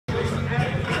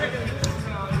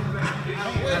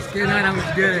K9 was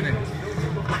getting it.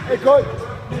 Hey, coach.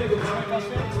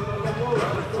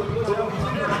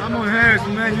 Come on, Harris,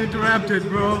 man, you interrupted,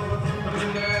 bro.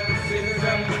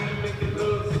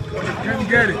 Kenny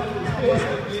get it.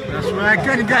 That's right,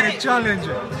 Kenny got a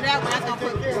challenger.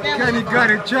 Kenny got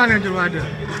a challenger right there.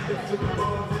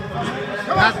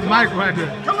 That's Mike right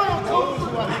there. Come on, coach.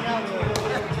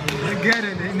 They get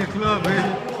it in the club,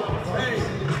 baby.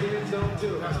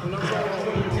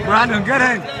 Brandon, get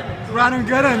in. Brandon,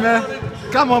 get in, man.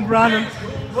 Come on, Brandon.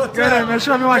 Get in, man.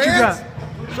 Show me what you got.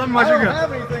 Show me what you I don't got.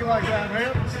 have anything like that,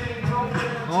 man.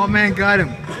 Oh, man, got him.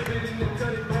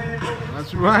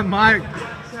 That's right, Mike.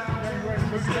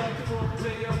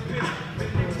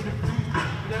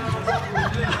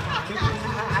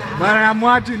 But I'm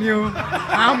watching you.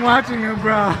 I'm watching you,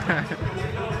 bro.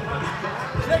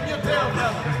 Check your tail,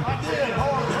 fella. I did.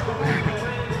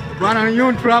 Hard. Brandon, you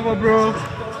in trouble, bro.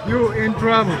 You in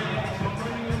trouble.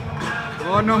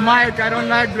 Oh no, Mike, I don't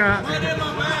like that.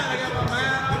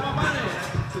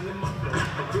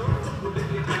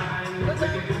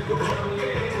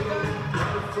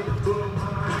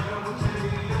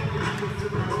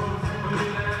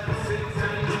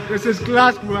 This is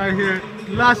classic right here.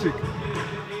 Classic.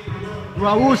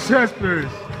 Raul Woods,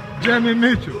 Jamie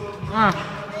Mitchell.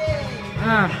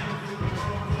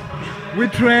 We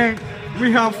train,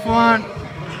 we have fun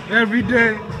every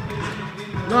day.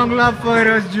 Long love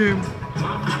fighters gym.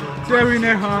 Stay in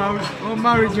the house. Oh,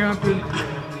 Mary jumping.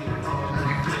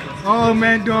 Oh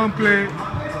man, don't play.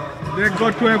 They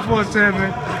go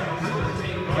 24/7.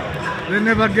 They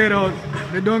never get out.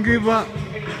 They don't give up.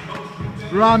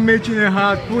 Raw Mitch in the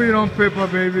house. Put it on paper,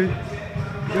 baby.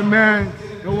 The man,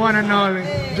 the one and only.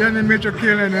 Jamie Mitchell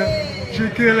killing it. She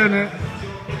killing it.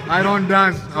 I don't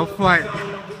dance, I fight.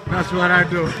 That's what I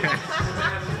do.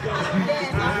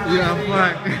 Yeah, I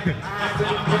fight.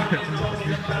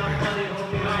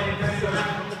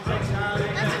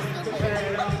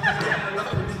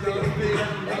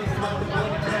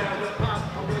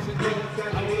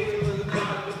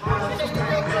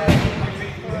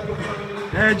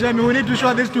 Hey Jamie, we need to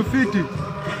show this to 50.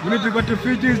 We need to go to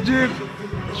 50's gym.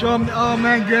 Show them the old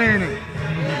man getting it.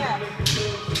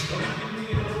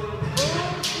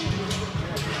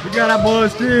 We got our boy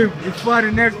Steve. He's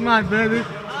fighting next month, baby.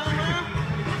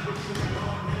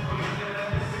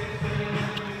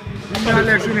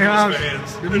 Alex in the house.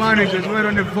 The manager's right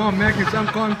on the phone making some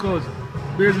phone calls.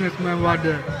 Businessman right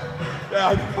there.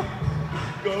 Yeah,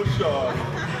 go Sean.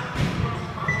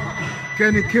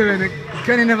 Kenny killing it.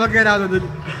 Kenny never get out of the...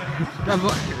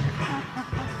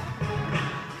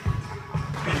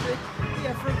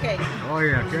 Yeah, fruitcake. Oh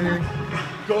yeah, Kenny.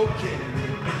 Go Kenny.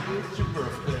 It's your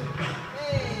birthday.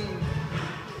 Hey.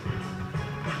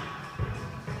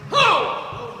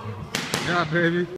 Yeah, baby.